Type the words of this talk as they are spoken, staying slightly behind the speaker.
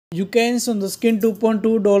You can see on the screen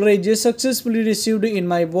 $2.2 is just successfully received in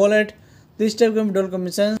my wallet. This type of withdrawal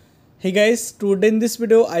commission. Hey guys, today in this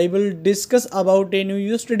video I will discuss about a new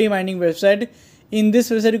Usdt mining website. In this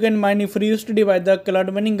website you can mine free Usdt by the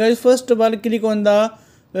cloud mining. Guys, first of all click on the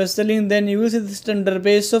website link, then you will see this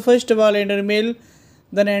interface. So first of all enter email,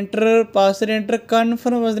 then enter password, enter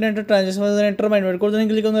confirm, then enter transaction, then enter my invite code, then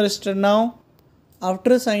click on the register now.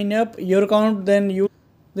 After sign up your account, then you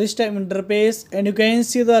this type interface, and you can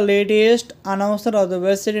see the latest announcer of the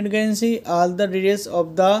website, and you can see all the details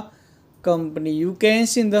of the company. You can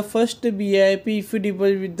see in the first VIP, if you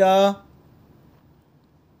deposit with the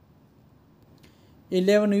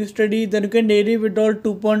 11 USD, then you can daily withdraw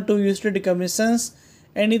 2.2 USD commissions.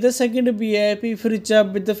 And in the second VIP, if you reach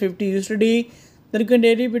up with the 50 USD, then you can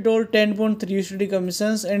daily withdraw 10.3 USD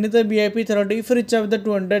commissions. And in the VIP 30, if you reach up with the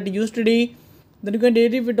 200 USD, then you can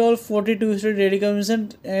daily withdraw 42 USD daily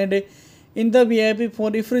commission. And in the VIP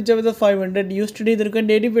 4, if you reach up with the 500 USD, then you can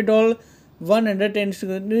daily withdraw 110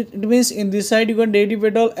 USD. It means in this side you can daily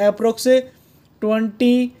withdraw approximately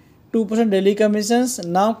 22% daily commissions.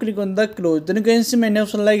 Now click on the close. Then you can see many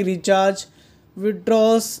options like recharge,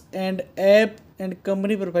 withdrawals, and app and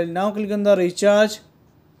company profile. Now click on the recharge.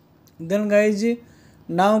 Then guys,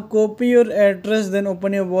 now copy your address, then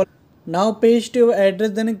open your wallet. Now paste your address,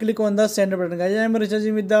 then click on the send button. Guys, I am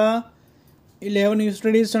recharging with the 11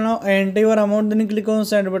 USD. So now enter your amount, then click on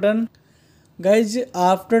send button. Guys,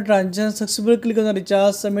 after transaction successfully, click on the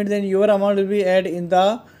recharge submit, then your amount will be added in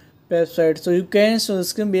the website. So you can see the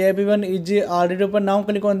screen VIP1 is already open. Now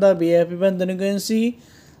click on the VIP1, then you can see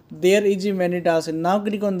there is many tasks. Now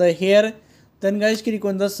click on the here, then guys click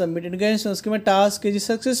on the submit. And guys, so screen task is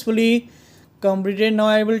successfully completed. Now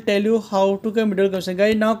I will tell you how to come withdrawal commission.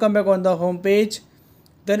 Guys, now come back on the home page,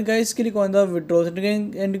 then guys click on the withdrawals,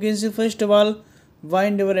 and you can see first of all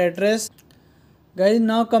find your address. Guys,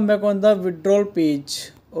 now come back on the withdrawal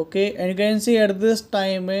page. Okay, and you can see at this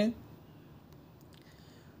time 2.2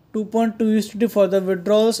 USD for the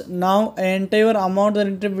withdrawals. Now enter your amount, then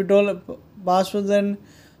enter withdrawal password, then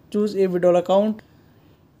choose a withdrawal account.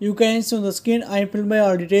 You can see on the screen I filled my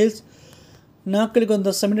all details. Now click on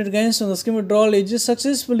the submit. Again, so the scheme withdrawal is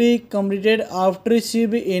successfully completed. After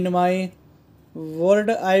receiving in my wallet,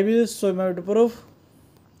 I will show my proof.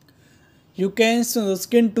 You can see on the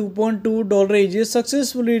screen $2.2 is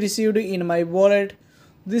successfully received in my wallet.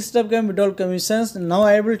 This type of withdrawal commissions. Now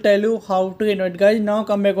I will tell you how to invite. Guys, now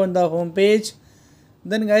come back on the home page.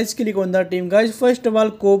 Then guys click on the team. Guys, first of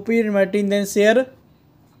all copy inviting, then share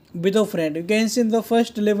with a friend. You can see in the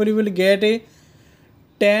first level you will get a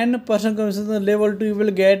 10% commission, level 2 you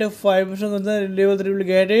will get a 5% commission, level 3 you will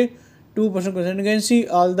get a 2% commission. You can see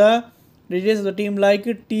all the details of the team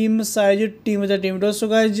like team size, team is a team. So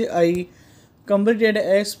guys, I completed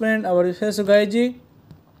explained our website. So guys,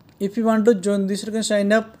 if you want to join this, you can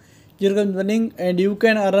sign up, you can running, and you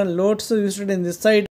can earn lots of usage in this site.